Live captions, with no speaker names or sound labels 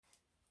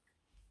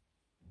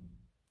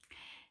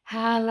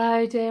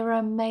Hello, dear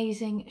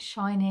amazing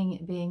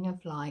shining being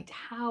of light.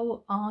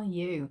 How are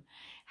you?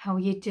 How are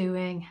you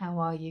doing? How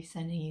are you?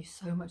 Sending you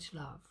so much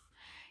love.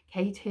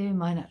 Kate here,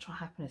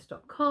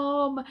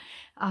 mynaturalhappiness.com.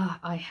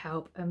 I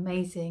help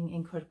amazing,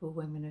 incredible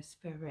women of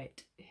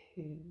spirit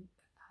who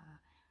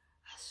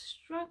are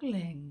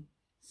struggling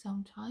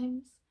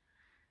sometimes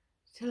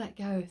to let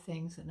go of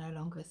things that no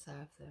longer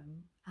serve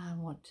them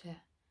and want to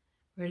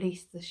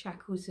release the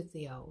shackles of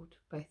the old,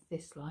 both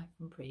this life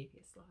and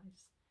previous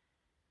lives,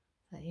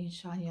 that you can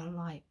shine your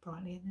light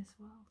brightly in this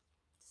world.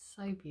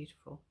 So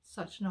beautiful.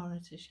 Such an honour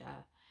to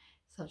share.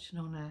 Such an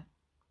honour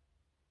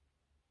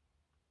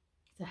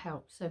to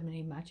help so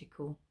many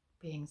magical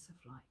beings of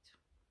light.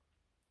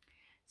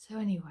 So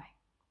anyway,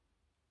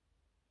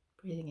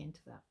 breathing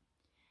into that.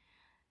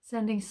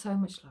 Sending so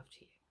much love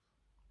to you.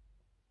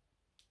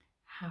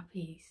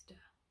 Happy Easter.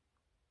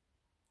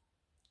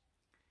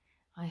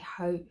 I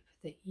hope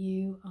that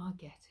you are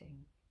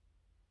getting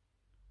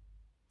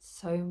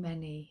so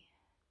many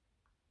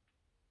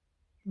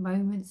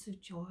moments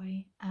of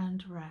joy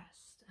and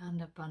rest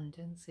and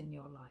abundance in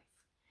your life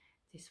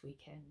this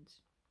weekend.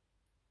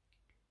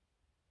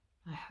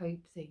 I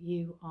hope that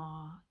you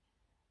are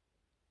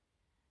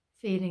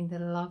feeling the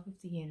love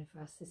of the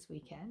universe this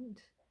weekend,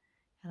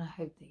 and I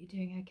hope that you're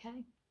doing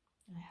okay.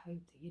 I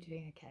hope that you're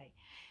doing okay.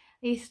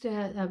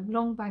 Easter,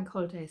 long bank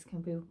holidays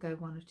can go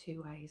one of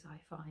two ways. I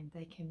find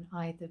they can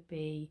either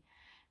be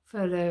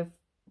full of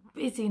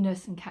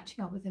busyness and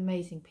catching up with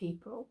amazing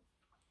people,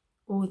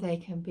 or they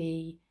can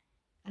be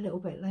a little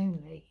bit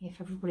lonely. If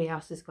everybody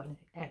else has got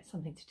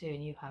something to do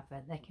and you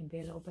haven't, they can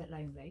be a little bit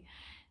lonely.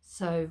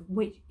 So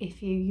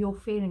if you're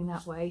feeling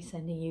that way,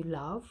 sending you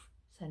love,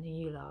 sending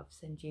you love.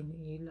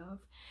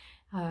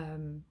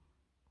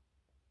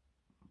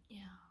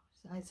 Yeah,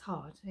 so it's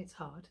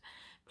hard.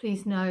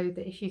 Please know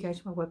that if you go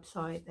to my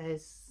website,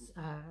 there's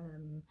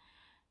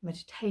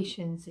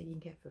meditations that you can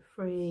get for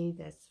free.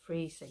 There's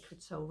free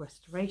Sacred Soul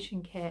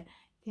Restoration Kit.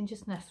 You can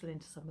just nestle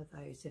into some of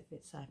those if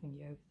it's serving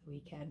you over the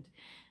weekend,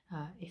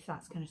 if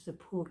that's going to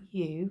support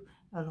you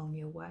along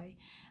your way.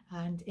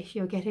 And if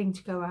you're getting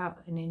to go out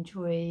and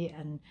enjoy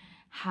and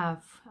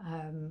have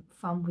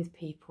fun with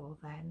people,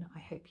 then I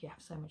hope you have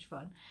so much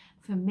fun.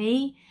 For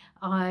me,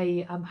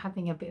 I am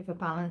having a bit of a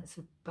balance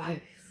of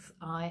both.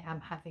 I am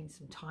having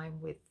some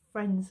time with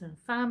friends and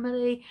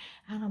family,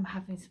 and I'm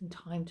having some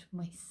time to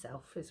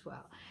myself as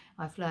well.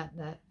 I've learned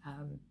that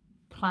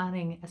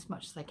planning as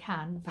much as I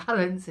can,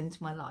 balance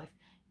into my life,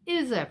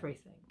 is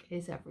everything.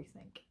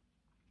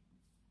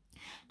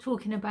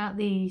 Talking about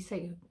the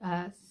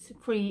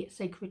free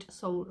Sacred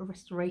Soul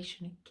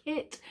Restoration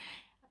Kit,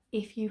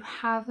 if you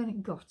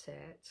haven't got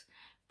it,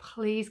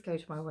 please go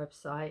to my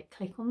website,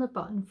 click on the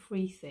button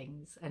Free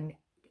Things, and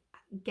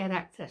get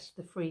access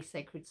to the free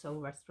Sacred Soul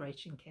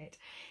Restoration Kit.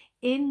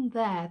 In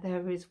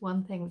there is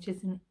one thing, which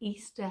is an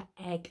Easter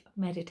egg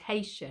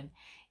meditation.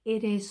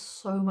 It is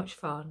so much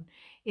fun.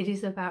 It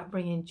is about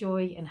bringing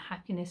joy and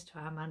happiness to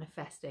our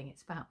manifesting.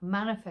 It's about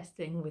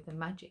manifesting with the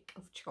magic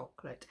of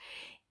chocolate.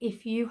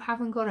 If you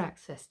haven't got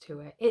access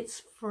to it,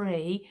 it's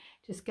free.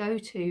 Just go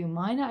to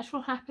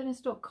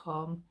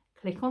mynaturalhappiness.com,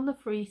 click on the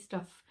free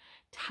stuff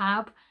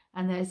tab,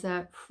 and there's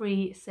a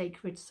free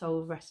Sacred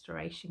Soul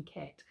Restoration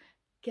Kit.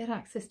 Get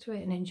access to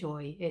it and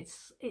enjoy.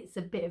 It's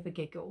a bit of a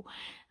giggle.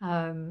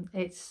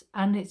 It's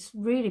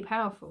really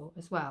powerful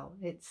as well.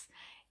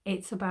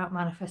 It's about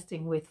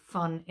manifesting with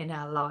fun in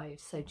our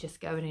lives. So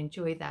just go and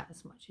enjoy that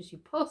as much as you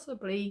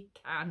possibly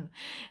can.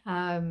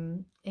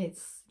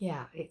 It's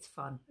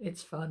fun.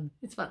 It's fun.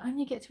 And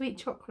you get to eat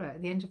chocolate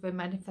at the end of a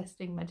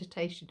manifesting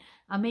meditation.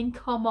 I mean,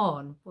 come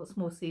on, what's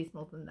more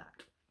seasonal than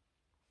that?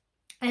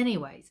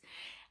 Anyways,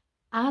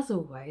 as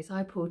always,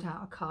 I pulled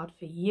out a card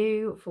for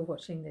you for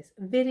watching this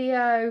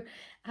video,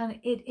 and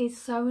it is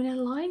so in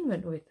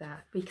alignment with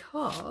that,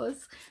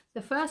 because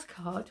the first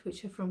card,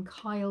 which are from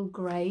Kyle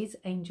Gray's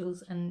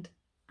Angels and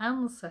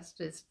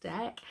Ancestors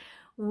deck,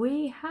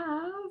 we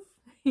have,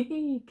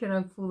 can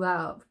I pull that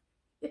up?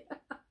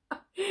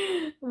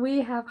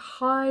 We have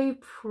High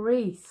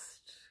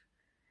Priest,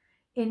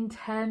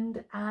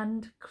 intend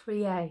and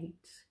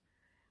create.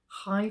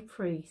 High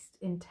Priest,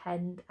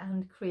 intend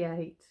and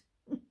create.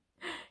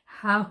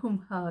 How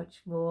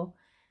much more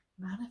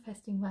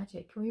manifesting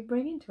magic can we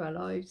bring into our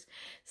lives?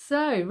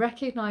 So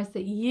recognize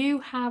that you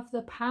have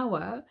the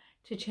power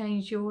to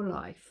change your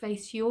life,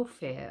 face your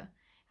fear,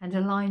 and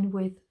align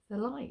with the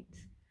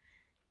light.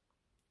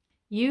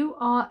 You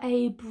are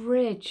a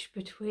bridge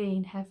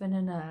between heaven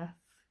and earth.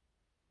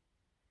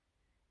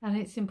 And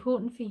it's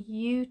important for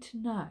you to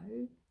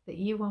know that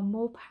you are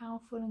more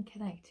powerful and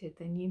connected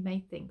than you may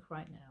think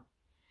right now.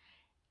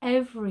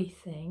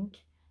 Everything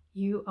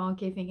you are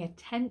giving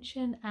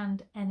attention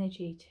and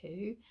energy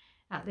to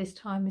at this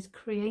time is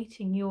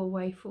creating your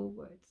way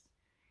forwards.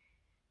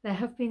 There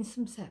have been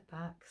some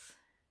setbacks,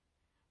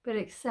 but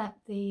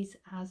accept these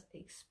as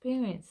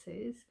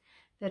experiences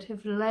that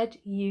have led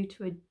you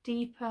to a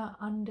deeper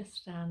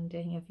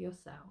understanding of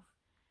yourself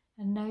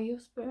and know your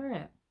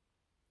spirit.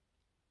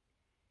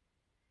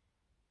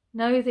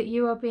 Know that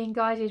you are being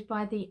guided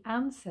by the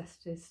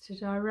ancestors to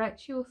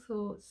direct your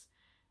thoughts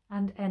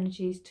and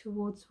energies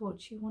towards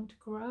what you want to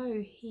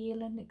grow,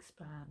 heal and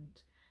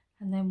expand,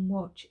 and then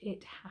watch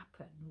it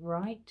happen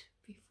right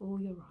before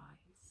your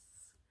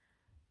eyes.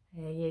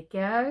 There you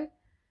go.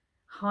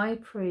 High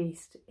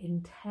Priest,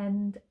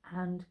 intend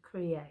and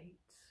create.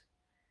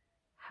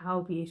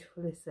 How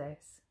beautiful is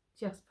this?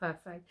 Just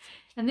perfect.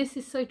 And this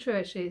is so true,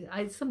 actually.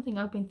 It's something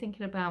I've been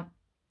thinking about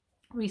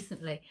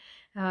recently,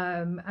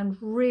 and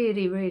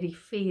really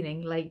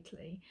feeling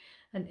lately.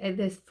 And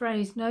this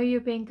phrase, know you're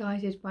being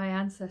guided by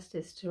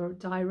ancestors to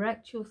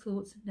direct your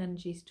thoughts and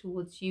energies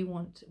towards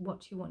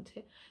what you want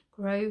to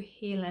grow,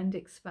 heal and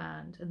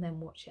expand, and then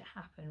watch it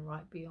happen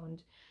right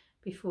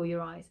before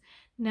your eyes.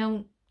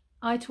 Now,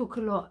 I talk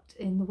a lot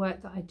in the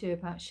work that I do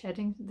about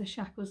shedding the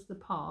shackles of the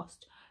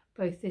past,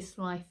 both this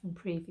life and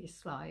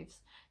previous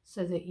lives,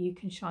 so that you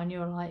can shine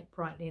your light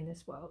brightly in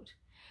this world.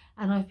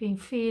 And I've been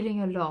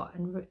feeling a lot,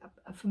 and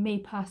for me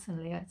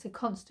personally, it's a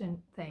constant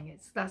thing.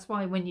 That's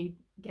why when you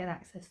get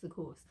access to the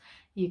course,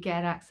 you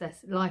get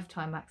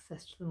lifetime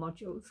access to the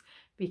modules,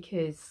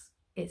 because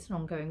it's an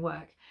ongoing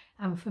work.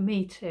 And for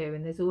me too,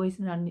 and there's always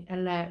a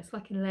layer. It's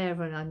like a layer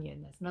of an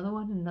onion. There's another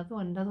one, another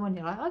one, another one.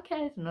 You're like, okay,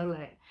 there's another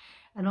layer.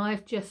 And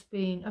I've just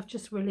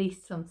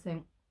released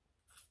something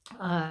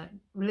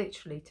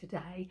literally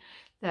today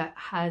that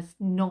has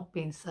not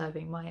been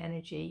serving my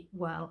energy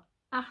well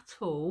at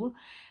all.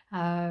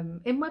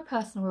 In my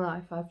personal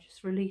life, I've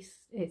just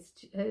released,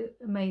 it's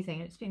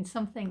amazing. It's been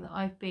something that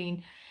I've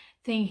been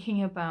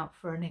thinking about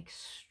for an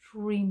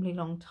extremely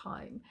long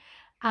time,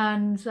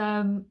 and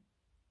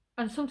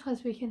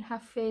sometimes we can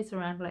have fears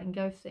around letting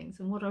go of things.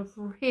 And what I've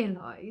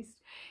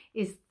realized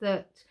is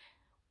that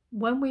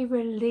when we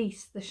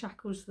release the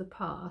shackles of the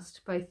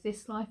past, both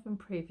this life and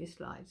previous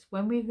lives,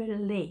 when we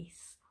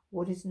release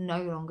what is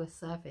no longer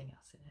serving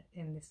us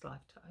in this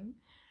lifetime,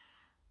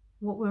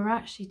 what we're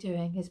actually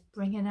doing is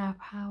bringing our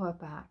power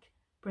back,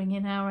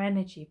 bringing our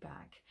energy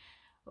back.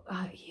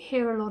 You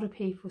hear a lot of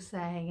people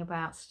saying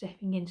about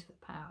stepping into the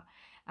power.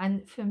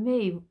 And for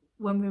me,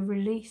 when we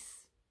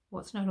release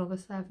what's no longer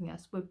serving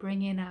us, we're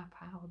bringing our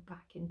power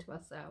back into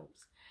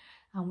ourselves,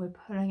 and we're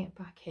pulling it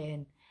back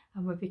in,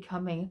 and we're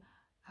becoming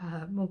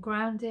more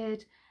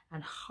grounded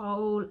and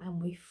whole,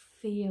 and we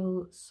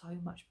feel so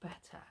much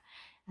better.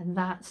 And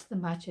that's the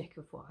magic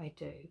of what I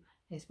do,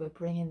 is we're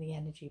bringing the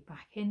energy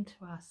back into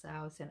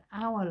ourselves and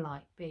our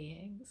light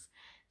beings,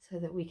 so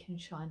that we can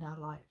shine our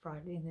light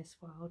brightly in this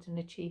world and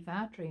achieve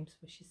our dreams,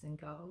 wishes and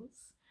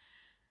goals,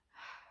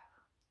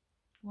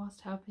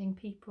 whilst helping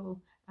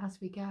people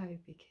as we go.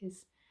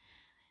 Because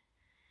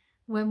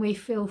when we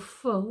feel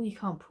full, you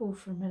can't pour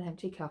from an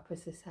empty cup,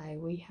 as they say.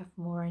 We have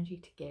more energy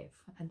to give.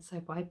 And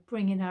so by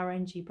bringing our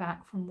energy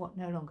back from what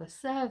no longer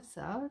serves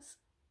us,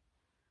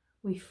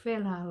 we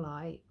fill our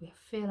light, we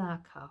fill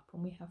our cup,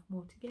 and we have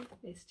more to give.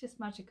 It's just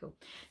magical.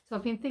 So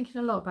I've been thinking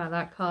a lot about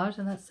that card,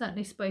 and that's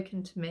certainly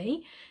spoken to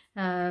me.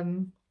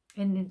 In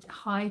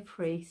High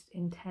Priest,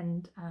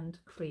 intend and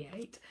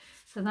create.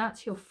 So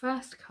that's your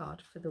first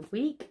card for the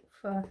week,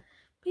 for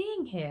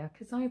being here,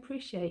 because I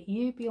appreciate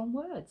you beyond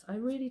words. I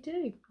really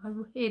do. I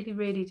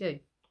really do.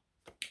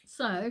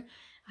 So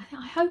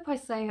I hope I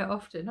say it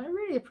often. I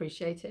really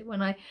appreciate it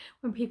when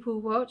people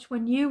watch,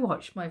 when you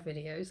watch my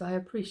videos. I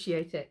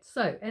appreciate it.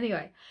 So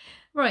anyway,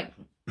 right.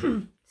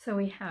 So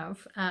we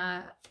have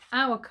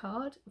our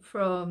card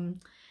from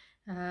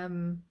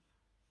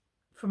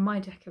my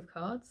deck of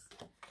cards.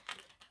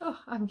 Oh,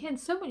 I'm getting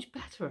so much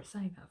better at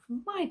saying that.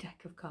 From my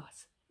deck of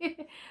cards.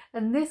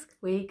 And this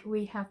week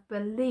we have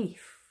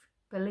belief,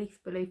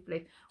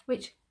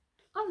 which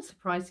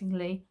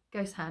unsurprisingly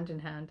goes hand in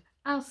hand,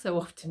 as so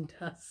often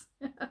does.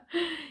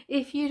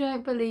 If you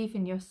don't believe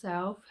in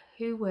yourself,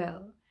 who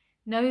will?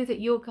 Know that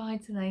your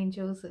guides and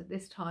angels at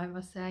this time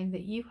are saying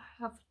that you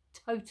have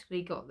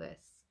totally got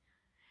this.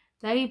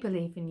 They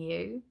believe in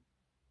you.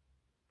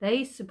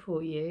 They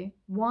support you.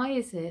 Why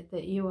is it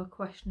that you are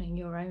questioning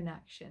your own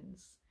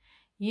actions?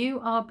 You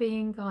are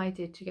being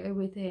guided to go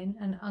within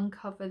and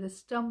uncover the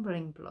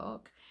stumbling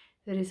block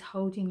that is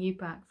holding you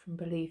back from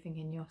believing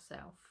in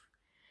yourself.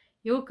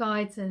 Your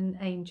guides and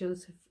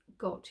angels have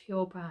got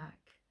your back.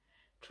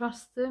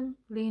 Trust them,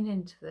 lean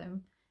into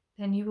them,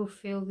 then you will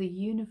feel the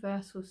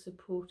universal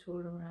support all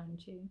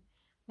around you.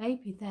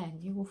 Maybe then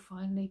you will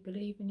finally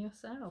believe in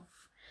yourself.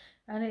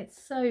 And it's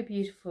so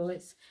beautiful.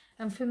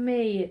 And for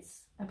me,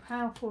 it's a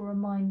powerful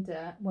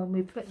reminder when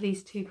we put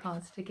these two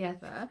cards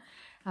together,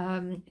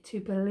 to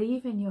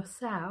believe in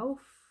yourself,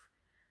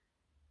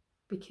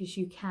 because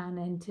you can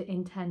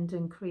intend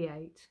and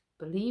create.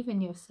 Believe in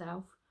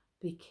yourself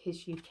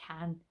because you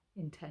can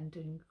intend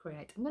and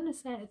create. I'm going to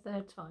say it a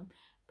third time.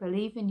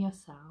 Believe in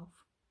yourself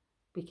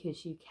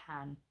because you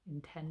can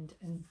intend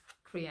and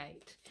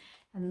create.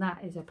 And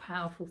that is a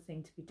powerful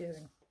thing to be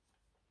doing.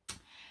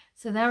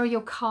 So there are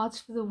your cards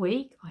for the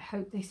week. I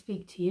hope they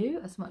speak to you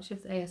as much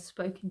as they have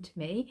spoken to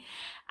me.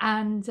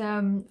 And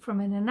from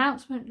an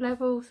announcement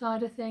level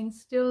side of things,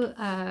 still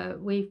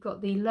we've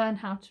got the Learn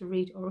How to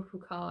Read Oracle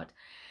card.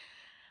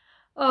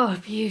 Oh, a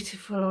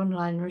beautiful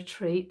online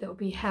retreat that will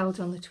be held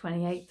on the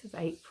 28th of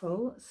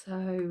April.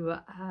 So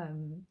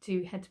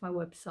do head to my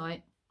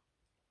website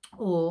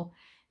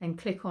and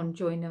click on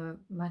join a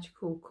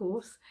magical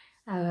course,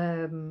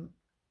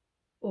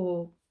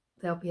 or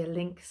there'll be a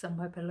link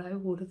somewhere below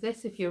all of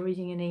this if you're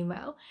reading an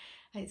email.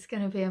 It's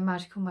going to be a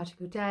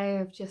magical day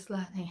of just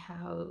learning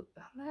how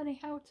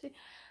to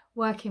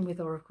working with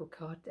oracle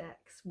card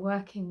decks,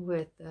 working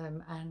with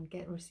them and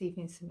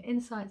receiving some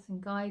insights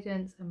and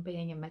guidance and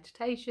being in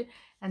meditation,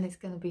 and it's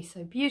going to be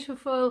so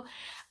beautiful.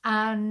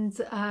 And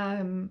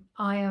I've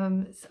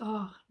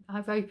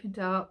opened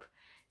up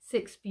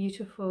 6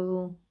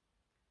 beautiful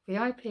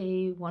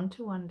VIP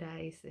one-to-one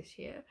days this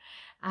year,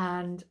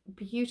 and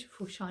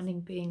beautiful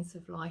shining beings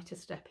of light are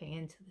stepping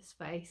into the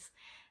space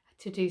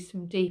to do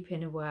some deep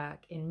inner work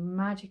in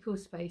magical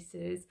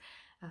spaces.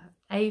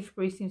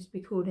 Avebury seems to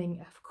be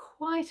calling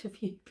quite a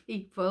few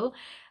people,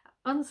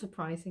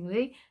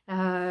 unsurprisingly,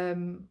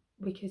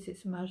 because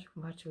it's a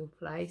magical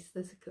place.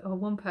 There's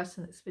one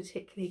person that's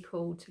particularly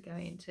called to go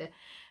into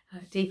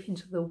deep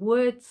into the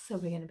woods, so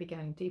we're going to be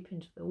going deep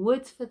into the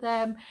woods for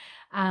them,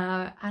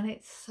 and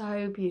it's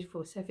so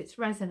beautiful. So if it's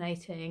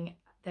resonating,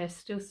 there's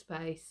still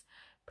space.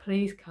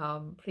 Please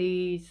come,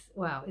 please.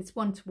 Well, it's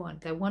one-to-one.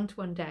 They're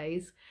one-to-one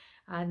days,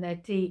 and they're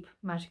deep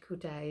magical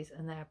days,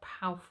 and they're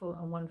powerful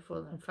and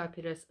wonderful and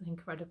fabulous and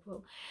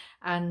incredible.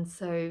 And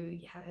so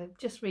yeah,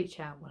 just reach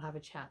out, we'll have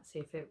a chat, see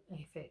if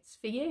it's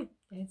for you.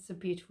 It's a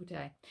beautiful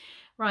day.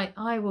 Right,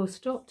 I will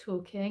stop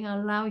talking.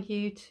 I'll allow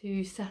you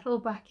to settle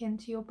back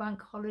into your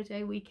bank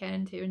holiday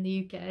weekend here in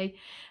the UK,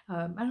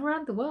 and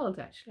around the world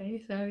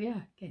actually. So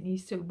yeah, getting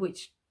used to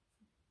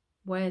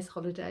where's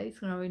holidays,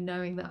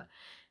 knowing that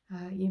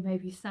you may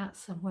be sat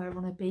somewhere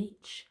on a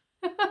beach.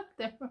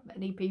 There are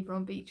many people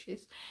on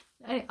beaches.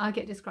 I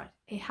get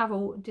distracted. Have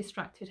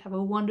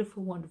a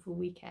wonderful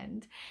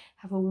weekend.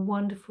 Have a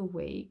wonderful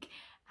week.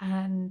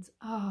 And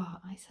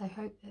I so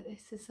hope that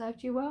this has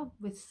served you well,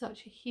 with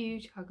such a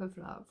huge hug of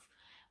love,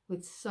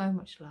 with so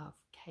much love.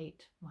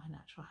 Kate,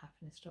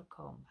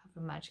 mynaturalhappiness.com.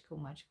 Have a magical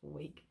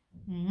week.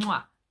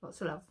 Mwah!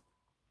 Lots of love.